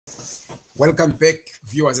Welcome back,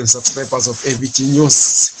 viewers and subscribers of AVT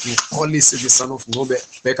News. We call this the son of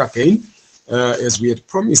Ngobe back again, as we had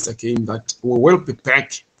promised again that we will be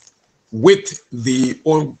back with the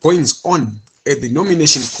goings on at the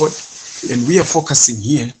nomination court, and we are focusing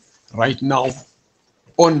here right now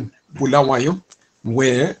on Bulawayo,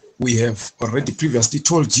 where we have already previously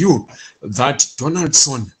told you that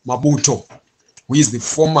Donaldson Mabuto, who is the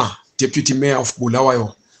former deputy mayor of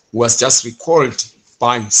Bulawayo, was just recalled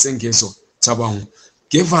by Sengezo Tsabangu,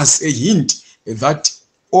 gave us a hint that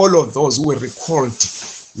all of those who were recalled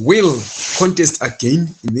will contest again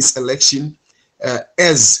in this election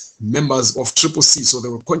as members of CCC. So they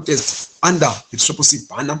will contest under the CCC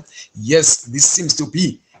banner. Yes, this seems to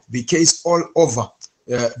be the case all over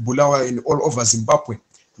Bulawayo and all over Zimbabwe,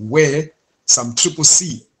 where some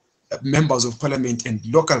CCC members of parliament and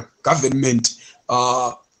local government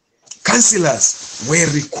councillors were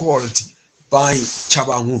recalled by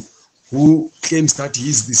Chabangu, who claims that he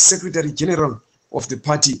is the Secretary General of the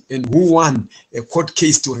party and who won a court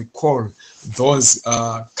case to recall those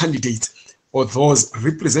candidates or those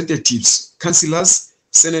representatives, councillors,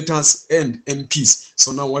 senators, and MPs.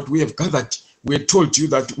 So now what we have gathered, we had told you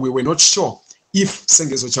that we were not sure if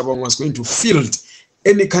Sengezo Chabangu was going to field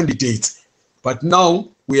any candidate. But now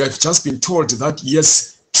we have just been told that,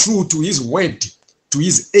 yes, true to his word, to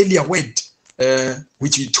his earlier word,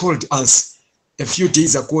 which he told us a few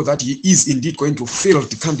days ago, that he is indeed going to field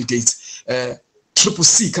the candidates,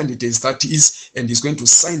 CCC candidates that is, and he's going to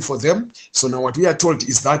sign for them. So now what we are told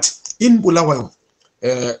is that in Bulawayo,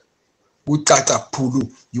 Utata Pulu,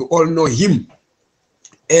 you all know him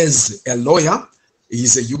as a lawyer.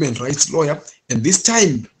 He's a human rights lawyer, and this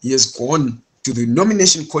time he has gone to the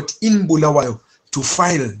nomination court in Bulawayo to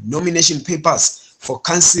file nomination papers for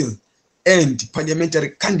council and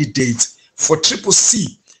parliamentary candidates for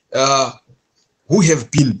CCC who have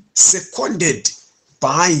been seconded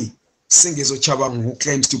by Sengezo Chabangu, who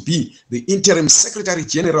claims to be the interim Secretary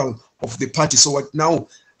General of the party. So what now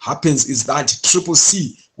happens is that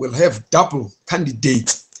CCC will have double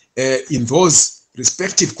candidates in those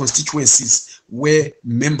respective constituencies where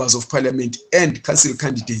members of parliament and council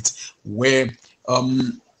candidates were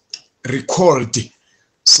recalled.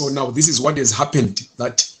 So now this is what has happened,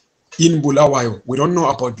 that in Bulawayo, we don't know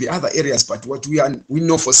about the other areas, but what we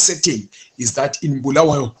know for certain is that in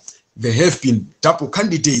Bulawayo there have been double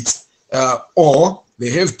candidates or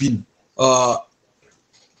there have been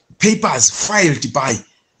papers filed by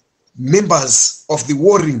members of the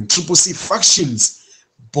warring CCC factions,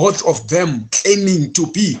 both of them claiming to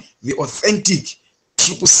be the authentic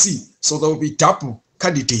CCC. So there will be double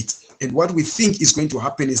candidates. And what we think is going to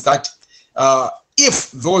happen is that if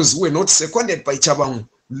those who were not seconded by Chabangu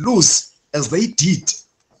lose as they did,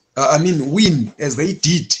 win as they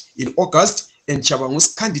did in August, and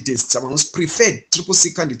Chabangu's candidates, Chabangu's preferred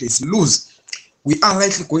CCC candidates lose, we are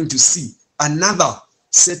likely going to see another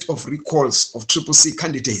set of recalls of CCC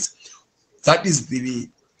candidates. That is the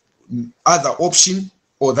other option,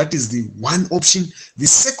 or that is the one option. The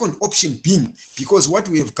second option being, because what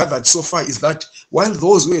we have gathered so far is that while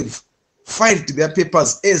those who have filed their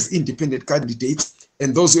papers as independent candidates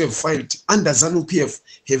and those who have filed under ZANU-PF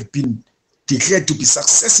have been declared to be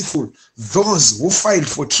successful, those who filed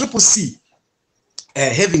for CCC,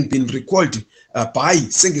 having been recalled by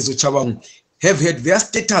Sengezo Chabangu, have had their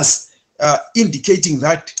status indicating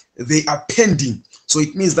that they are pending. So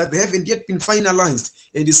it means that they haven't yet been finalized,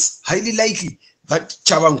 and it's highly likely that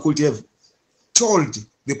Chabangu could have told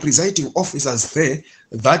the presiding officers there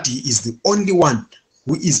that he is the only one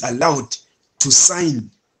who is allowed to sign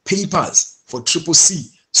papers for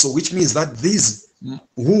CCC. So which means that these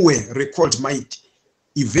who were recalled might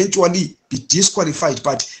eventually be disqualified.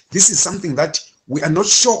 But this is something that we are not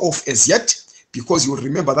sure of as yet, because you will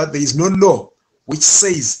remember that there is no law which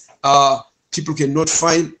says people cannot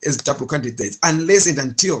file as double candidates unless and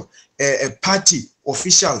until a party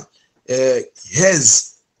official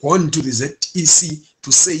has gone to the ZEC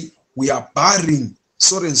to say we are barring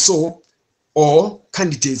so and so, or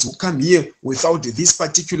candidates who come here without this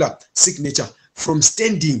particular signature from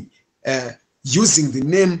standing using the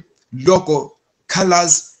name, logo,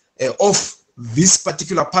 colors of this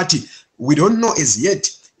particular party. We don't know as yet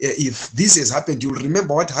if this has happened. You'll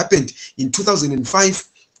remember what happened in 2005,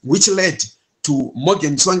 which led to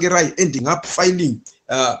Morgan Tsvangirai ending up filing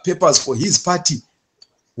papers for his party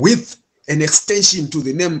with an extension to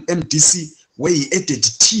the name MDC, where he added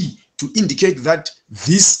T to indicate that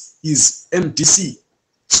this is MDC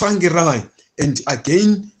Tsvangirai. And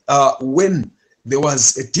again, when there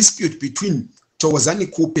was a dispute between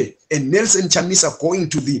Thokozani Kupe and Nelson Chamisa going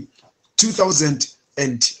to the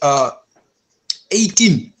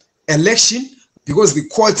 2018 election, because the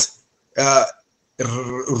court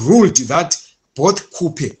ruled that both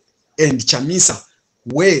Kupe and Chamisa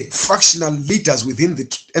were factional leaders within the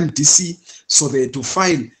MDC, so they had to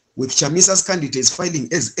file with Chamisa's candidates filing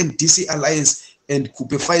as MDC Alliance and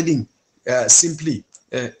Kupe filing simply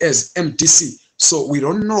as MDC. So we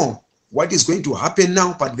don't know what is going to happen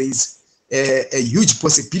now, but there is a huge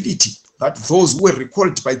possibility that those who were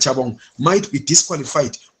recalled by Chabang might be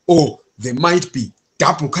disqualified, or there might be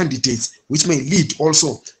double candidates, which may lead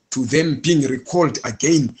also to them being recalled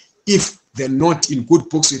again if they're not in good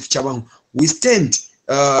books with Chabang. We stand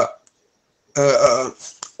on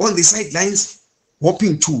the sidelines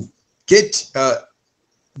hoping to get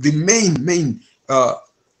the main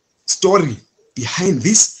story behind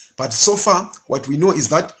this, but so far what we know is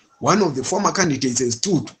that one of the former candidates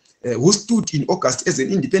who stood in August as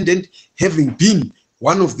an independent, having been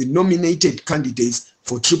one of the nominated candidates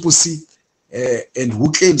for CCC, and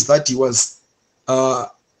who claims that he was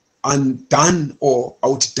undone or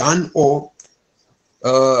outdone or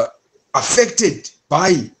affected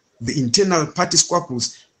by the internal party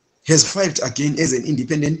squabbles, has filed again as an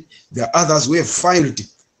independent. There are others who have filed,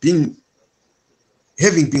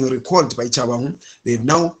 having been recalled by Chabang. They have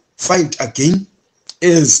now filed again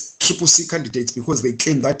as CCC candidates because they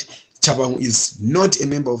claim that Chabang is not a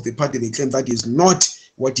member of the party. They claim that he is not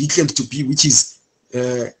what he claims to be, which is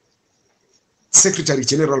Secretary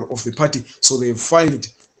General of the party. So they have filed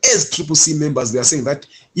as CCC members. They are saying that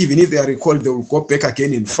even if they are recalled, they will go back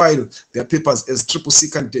again and file their papers as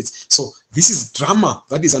CCC candidates. So this is drama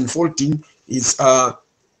that is unfolding. It's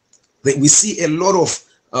we see a lot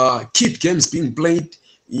of kid games being played.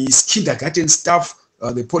 Is kindergarten stuff,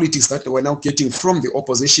 the politics that we're now getting from the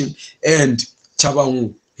opposition, and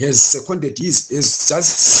Chabang has seconded has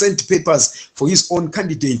just sent papers for his own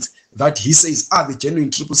candidates that he says are the genuine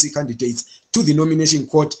CCC candidates to the nomination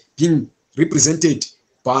court, being represented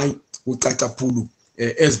by Utata Pulu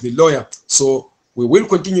as the lawyer. So we will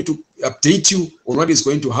continue to update you on what is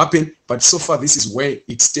going to happen, but so far this is where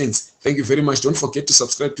it stands. Thank you very much. Don't forget to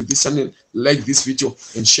subscribe to this channel, like this video,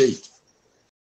 and share it.